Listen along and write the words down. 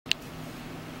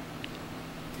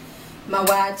My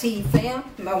YT fam,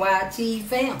 my YT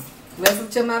fam. Welcome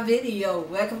to my video.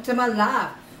 Welcome to my live.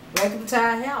 Welcome to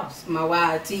our house,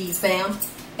 my YT fam.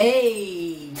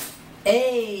 Hey,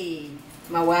 hey,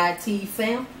 my YT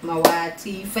fam, my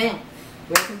YT fam.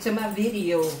 Welcome to my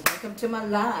video. Welcome to my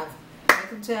live.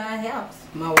 Welcome to our house,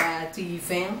 my YT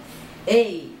fam.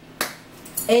 Hey,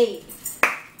 hey,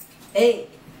 hey,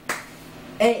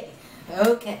 hey.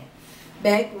 Okay.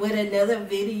 Back with another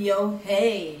video.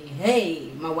 Hey,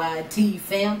 hey, my YT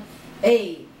fam.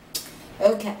 Hey,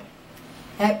 okay.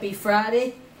 Happy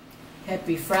Friday.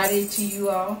 Happy Friday to you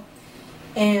all.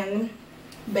 And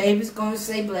baby's going to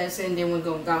say blessing, then we're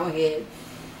going to go ahead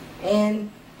and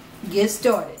get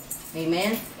started.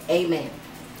 Amen. Amen.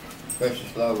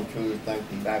 Precious Lord, we truly thank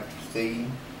you, Dr. Steve,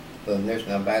 for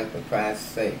nursing our body for Christ's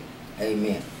sake.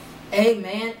 Amen.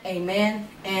 Amen. Amen.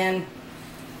 And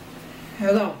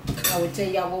hold on. I will tell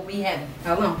y'all what we have.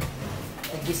 Hold on.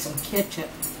 I'll get some ketchup.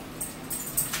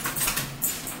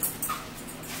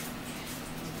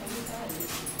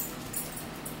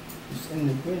 It's in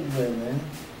the refrigerator, man.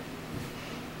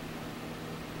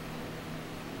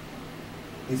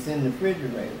 It's in the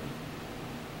refrigerator.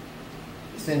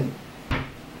 It's supposed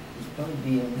to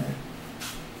be in there.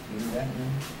 You got that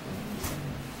now?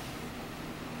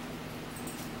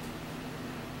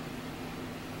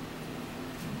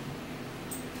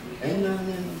 Ain't nothing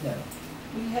in there.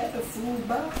 We had the food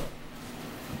bottle.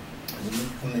 Let me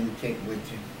come in and check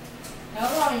with you.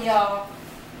 Hold on, y'all.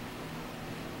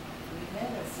 We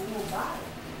had a full bottle.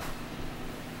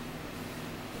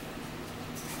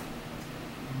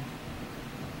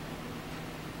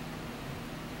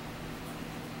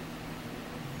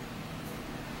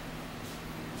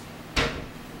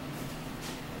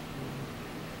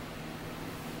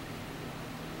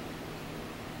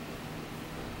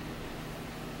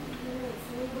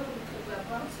 Because I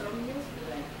bought some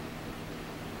yesterday.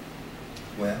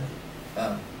 Well,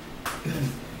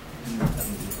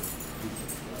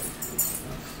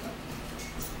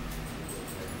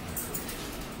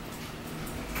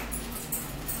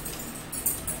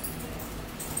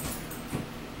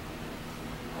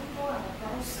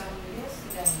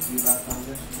 you got some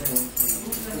yesterday?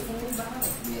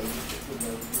 Yeah, you should put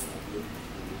those.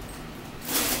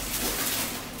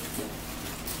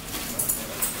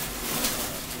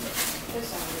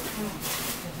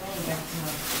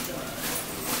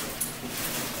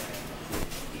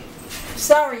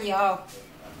 Sorry, y'all.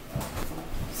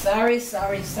 Sorry.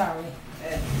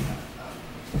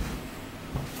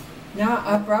 No,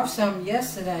 I brought some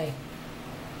yesterday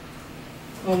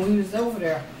when we was over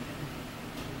there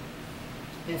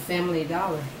at Family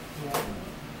Dollar.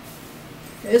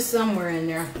 It's somewhere in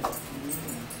there.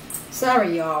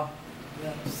 Sorry, y'all.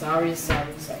 Sorry.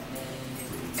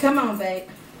 Come on, babe.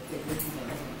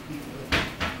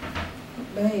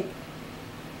 Babe.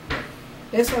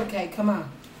 It's okay. Come on.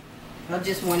 I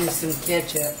just wanted some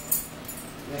ketchup.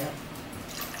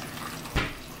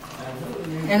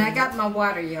 And I got my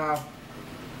water, y'all.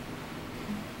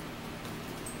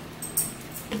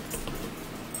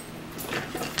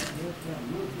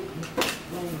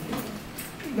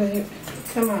 Babe,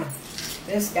 come on.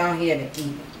 Let's go ahead and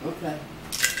eat. Okay.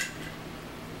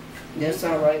 That's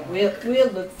all right. We'll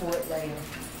look for it later.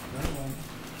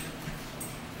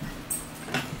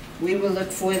 We will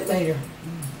look for it later.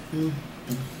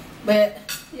 But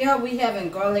yeah, we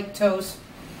having garlic toast,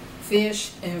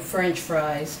 fish, and French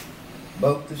fries.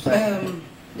 Both the same.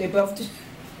 They're both the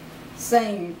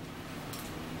same.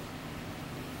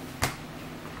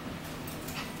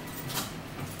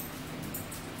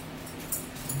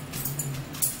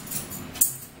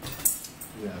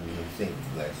 Yeah, we sing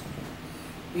blessing.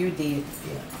 You did.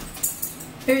 Yeah.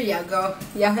 Here y'all go.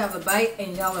 Y'all have a bite,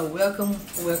 and y'all are welcome.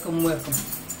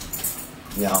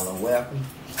 Y'all are welcome.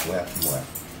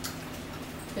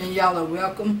 And y'all are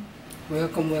welcome.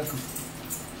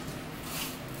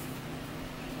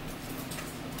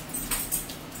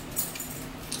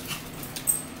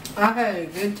 I had a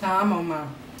good time on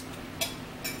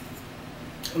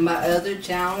my other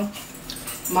channel.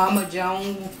 Mama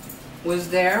Joan was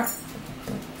there.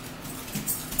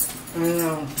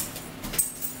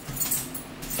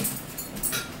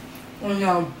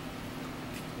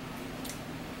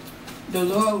 The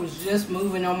Lord was just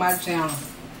moving on my channel,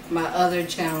 my other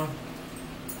channel.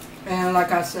 And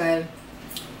like I said,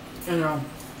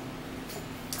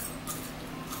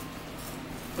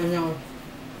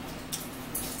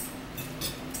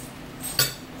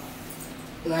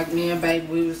 like me and babe,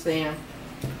 we were saying,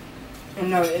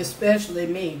 especially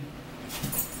me,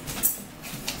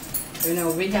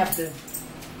 we have to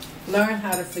learn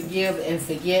how to forgive and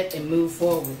forget and move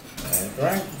forward. That's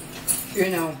right.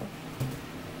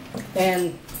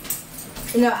 And,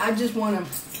 you know, I just want to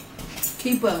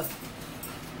keep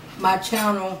my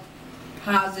channel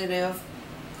positive.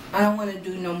 I don't want to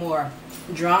do no more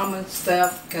drama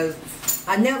stuff because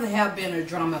I never have been a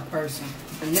drama person.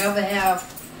 I never have.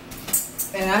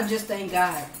 And I just thank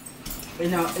God. You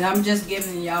know, and I'm just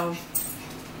giving y'all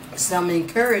some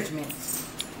encouragement.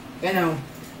 You know,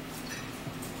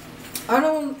 I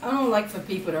don't like for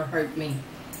people to hurt me.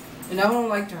 And I don't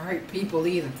like to hurt people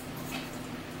either.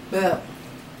 But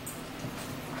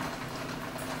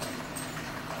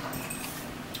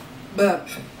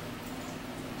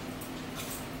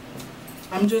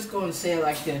I'm just going to say it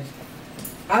like this.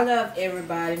 I love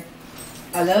everybody.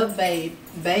 I love Babe.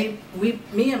 Babe,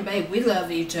 me and Babe, we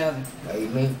love each other.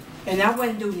 Amen. And I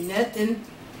wouldn't do nothing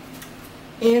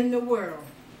in the world.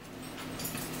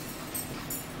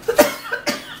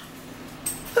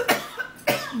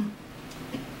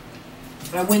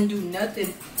 I wouldn't do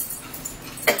nothing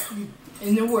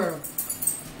in the world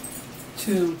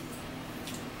to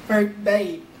hurt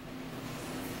Babe.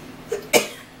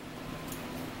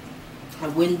 I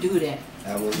wouldn't do that.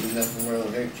 I wouldn't do nothing wrong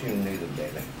with hurt you neither,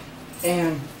 baby.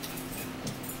 And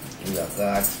you got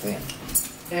God's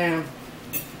strength. And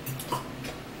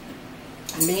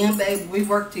me and Babe, we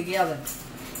work together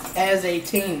as a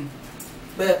team.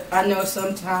 But I know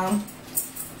sometimes,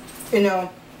 you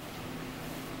know,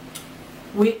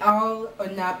 we all are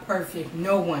not perfect.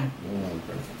 No one. No one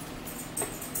perfect.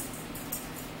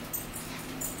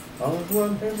 Only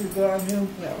one perfect, God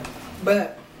himself.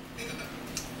 But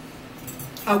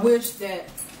I wish that,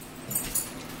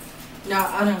 now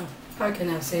I don't, how can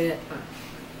I say that?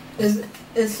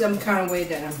 It's some kind of way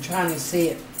that I'm trying to say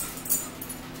it.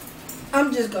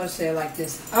 I'm just going to say it like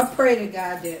this. I pray to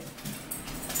God that,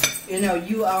 you know,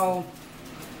 you all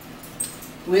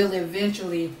will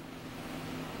eventually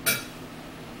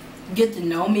get to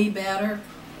know me better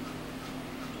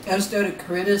instead of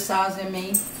criticizing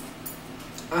me.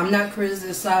 I'm not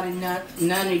criticizing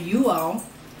none of you all,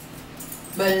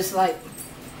 but it's like,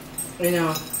 you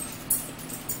know,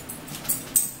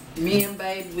 me and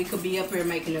Babe, we could be up here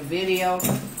making a video,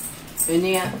 and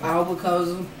then all because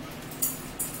of,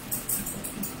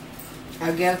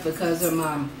 I guess because of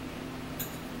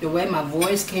the way my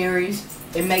voice carries,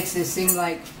 it makes it seem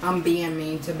like I'm being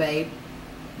mean to Babe.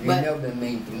 You've never been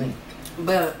mean to me.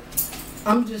 But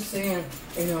I'm just saying,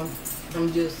 you know,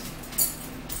 I'm just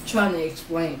trying to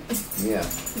explain. Yeah.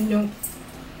 You know.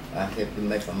 I have to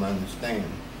make them understand.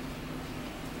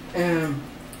 And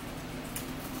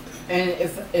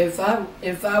if I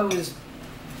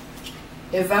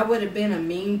would have been a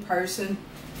mean person,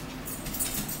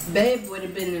 Babe would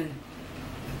have been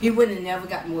he would have never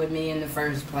gotten with me in the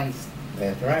first place.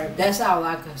 That's right. That's all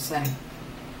I could say.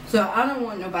 So I don't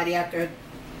want nobody out there,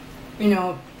 you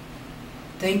know,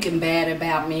 thinking bad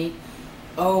about me.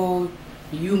 Oh,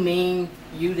 you mean,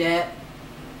 you that.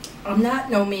 I'm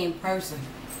not no mean person.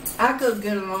 I could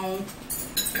get along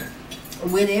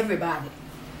with everybody.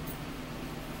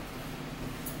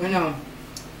 You know,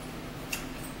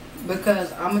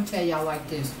 because I'm going to tell y'all like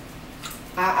this.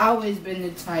 I always been the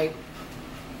type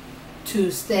to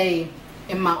stay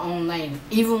in my own lane.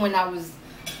 Even when I was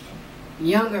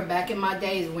younger, back in my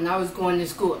days when I was going to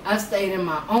school, I stayed in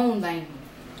my own lane.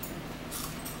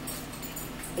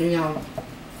 You know.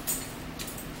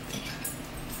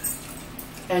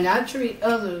 And I treat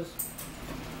others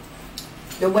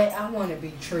the way I want to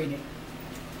be treated.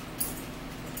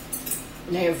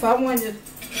 Now, if I wanted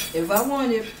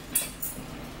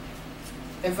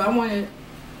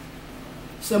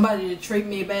somebody to treat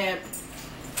me bad,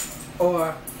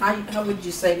 or how would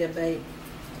you say that, babe?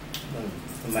 When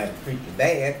somebody treat you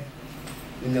bad,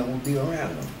 you know, we'll be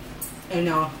around them. You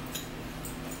know,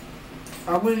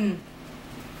 I wouldn't,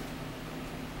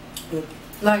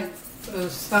 like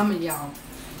some of y'all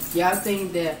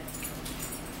think that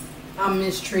I'm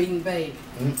mistreating Babe.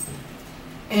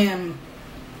 Mm-hmm. And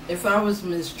if I was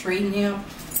mistreating him,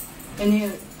 and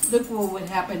then look what would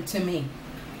happen to me.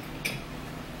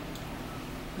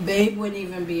 Babe wouldn't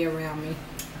even be around me.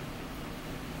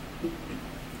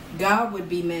 God would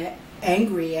be mad,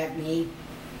 angry at me,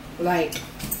 like,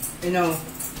 you know,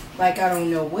 like I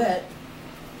don't know what.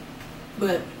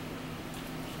 But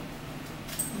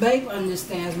Babe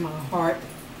understands my heart,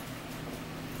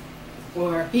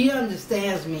 or he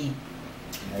understands me.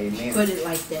 Amen. Put it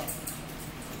like that.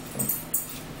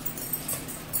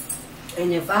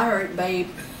 And if I hurt Babe,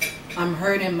 I'm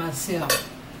hurting myself.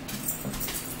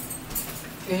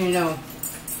 And, you know,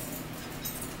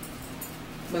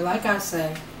 but like I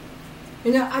say,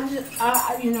 you know, I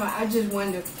just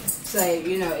wanted to say,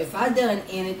 you know, if I done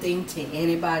anything to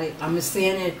anybody, I'm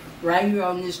saying it right here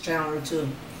on this channel too.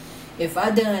 If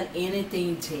I done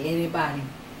anything to anybody,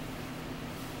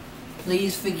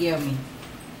 please forgive me.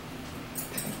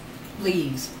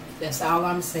 Please. That's all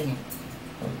I'm saying.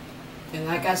 And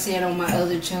like I said on my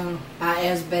other channel, I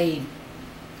asked Babe.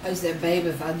 I said, Babe,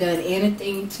 if I done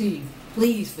anything to you,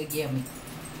 please forgive me.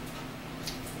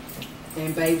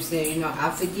 And Babe said, you know, I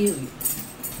forgive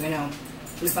you. You know,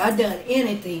 if I done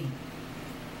anything,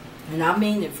 and I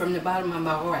mean it from the bottom of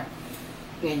my heart,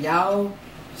 and y'all,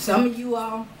 some of you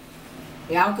all,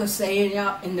 y'all could say it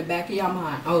y'all in the back of your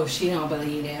mind, oh, she don't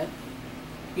believe that.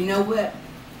 You know what?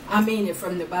 I mean it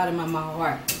from the bottom of my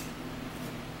heart.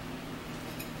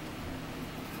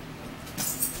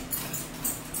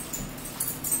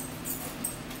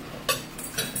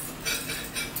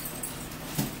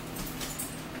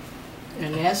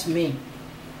 And that's me.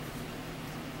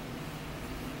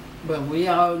 But we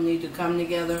all need to come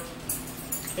together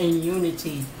in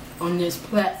unity on this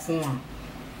platform.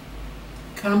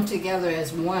 Come together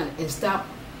as one and stop,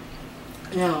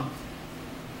 you know,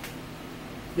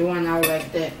 doing all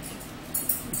like that.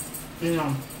 You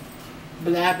know,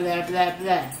 blah, blah, blah,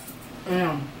 blah. You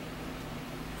know,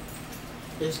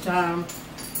 it's time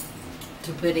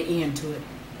to put an end to it.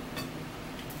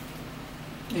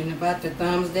 And about the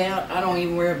thumbs down, I don't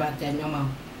even worry about that no more.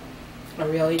 I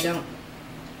really don't.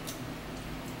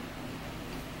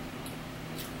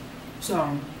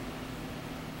 So,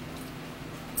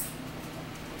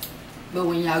 but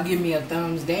when y'all give me a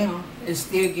thumbs down, it's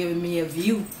still giving me a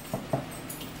view.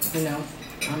 You know,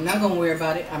 I'm not going to worry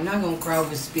about it. I'm not going to cry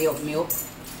over spilled milk.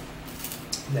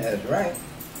 That's right.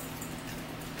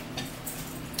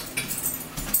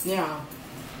 Yeah,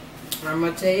 I'm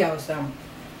going to tell y'all something.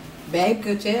 Babe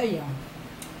could tell y'all.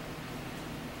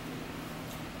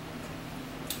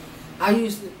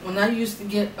 When I used to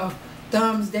get a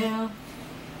thumbs down,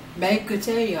 Babe could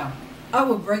tell y'all, I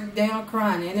would break down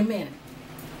crying in a minute.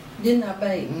 Didn't I,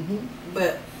 Babe? Mm-hmm.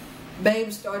 But Babe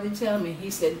started telling me, he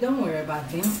said, don't worry about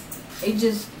them. They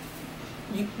just,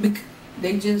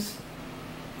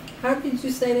 how did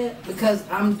you say that? Because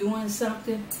I'm doing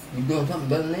something. You're doing something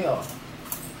better than they are.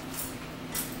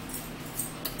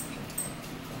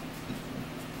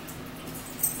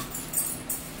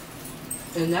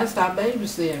 And that's how Baby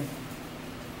said.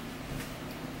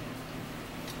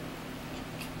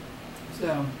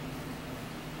 So,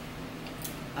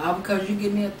 all because you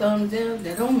give me a thumbs down,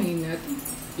 that don't mean nothing.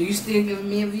 You still giving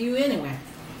me a view anyway.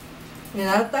 And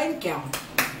I thank y'all.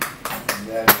 That's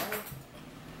right.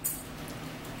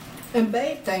 And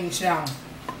Babe thanks y'all.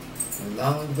 As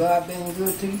long as God been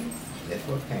good to you, that's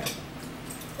what counts.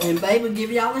 And Babe will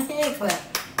give y'all a hand clap.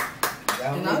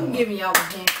 And I'm one. giving y'all a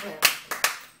hand clap.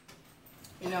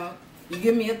 You know, you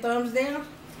give me a thumbs down,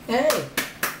 hey,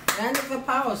 round of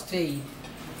applause to you.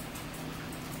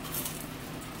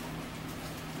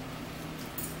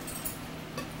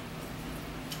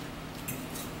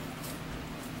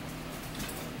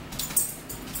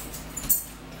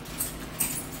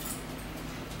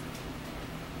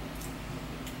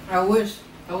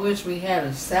 I wish we had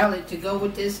a salad to go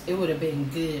with this. It would have been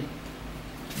good.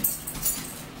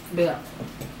 But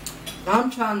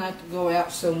I'm trying not to go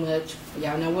out so much.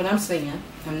 Y'all know what I'm saying.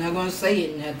 I'm not going to say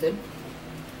it nothing.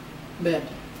 But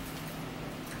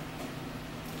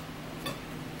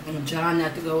I'm trying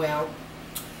not to go out.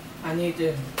 I need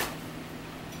to...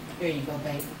 Here you go,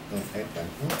 baby. Okay, thank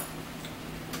you.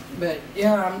 But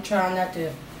yeah, I'm trying not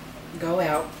to go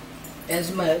out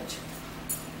as much.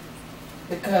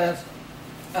 Because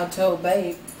I told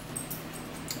Babe,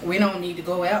 we don't need to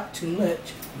go out too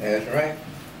much. That's right.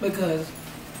 Because,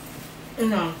 you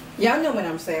know, y'all know what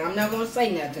I'm saying. I'm not going to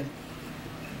say nothing.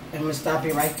 I'm going to stop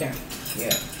you right there.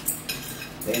 Yeah.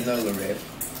 They know the rest.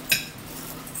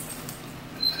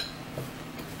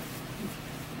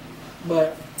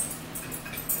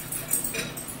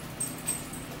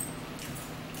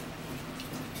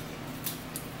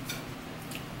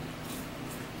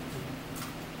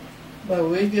 But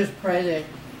we just pray that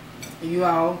you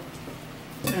all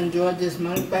enjoyed this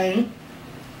mukbang.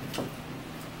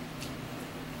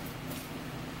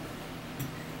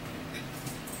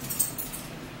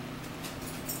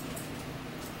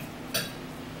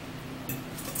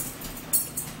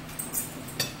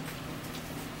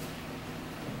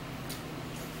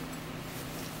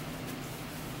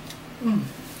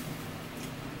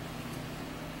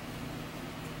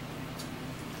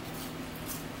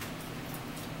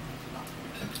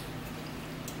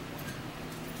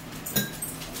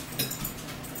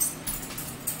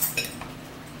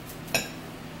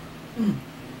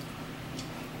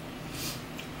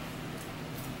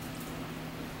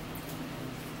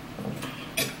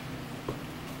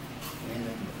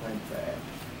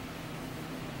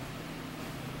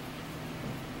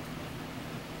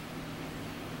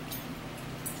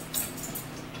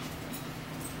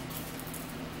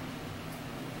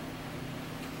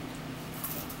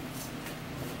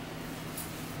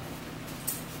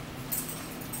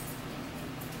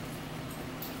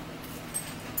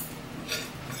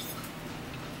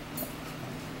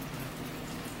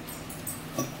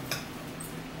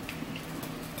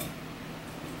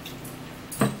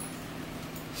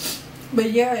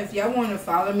 But yeah, if y'all want to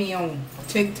follow me on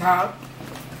TikTok,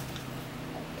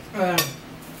 I'm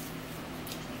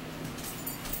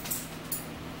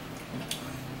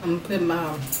gonna put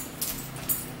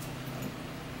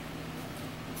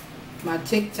my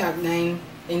TikTok name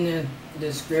in the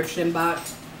description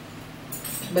box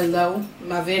below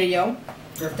my video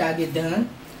after I get done.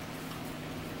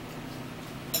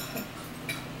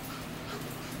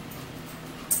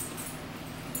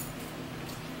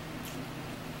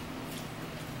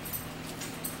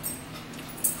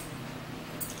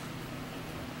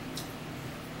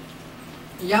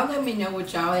 Y'all let me know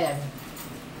what y'all having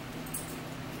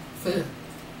for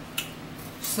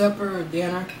supper or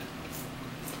dinner.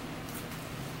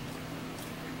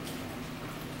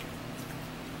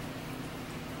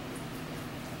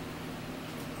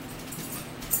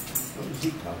 What was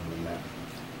he talking about?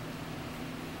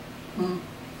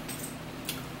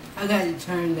 I got it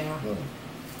turned down. Oh.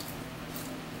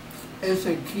 It's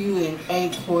a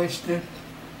Q&A question.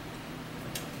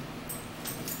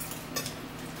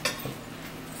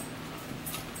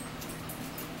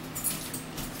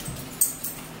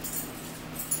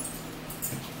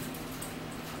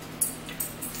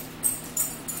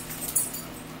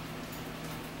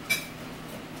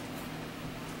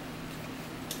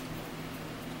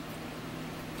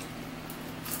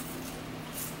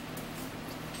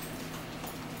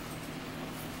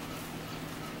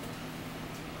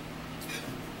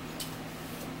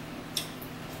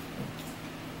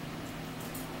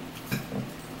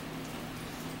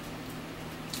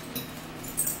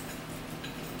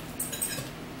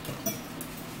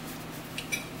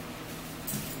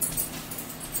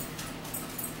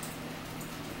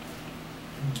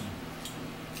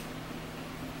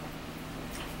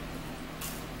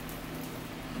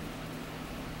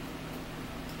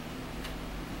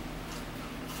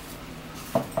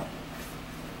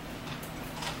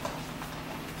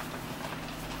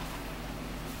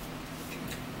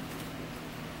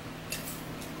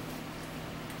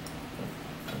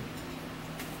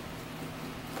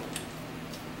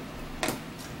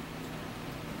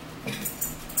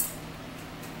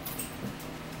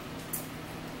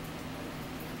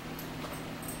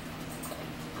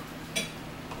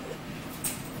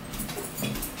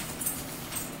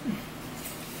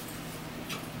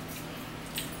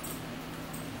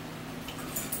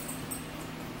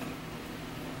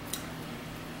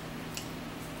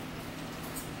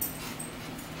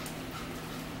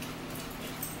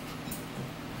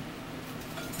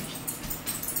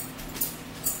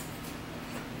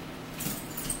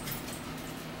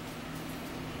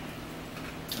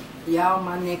 Y'all,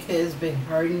 my neck has been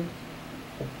hurting.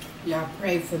 Y'all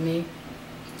pray for me.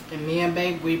 And me and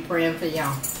babe, we praying for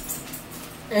y'all.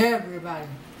 Everybody.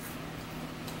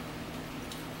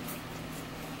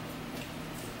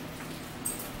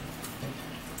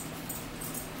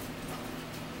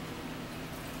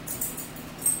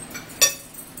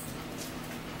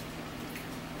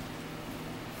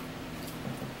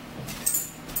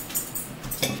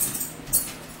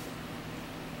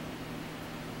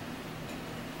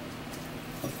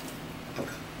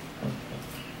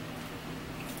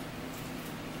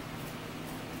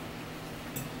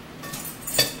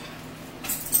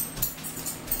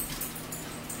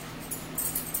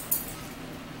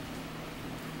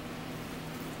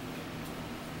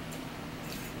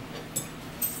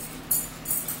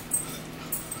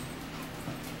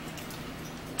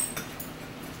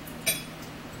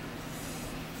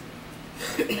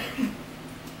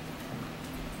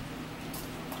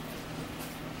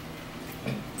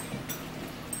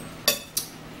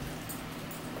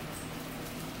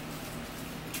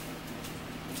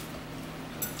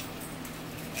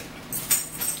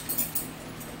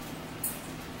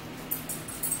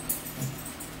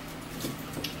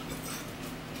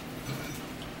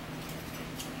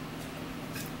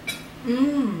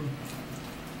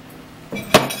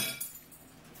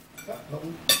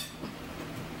 Uh-oh.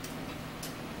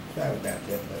 Sorry about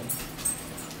that, buddy.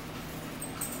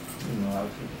 You know, I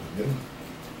was supposed to do.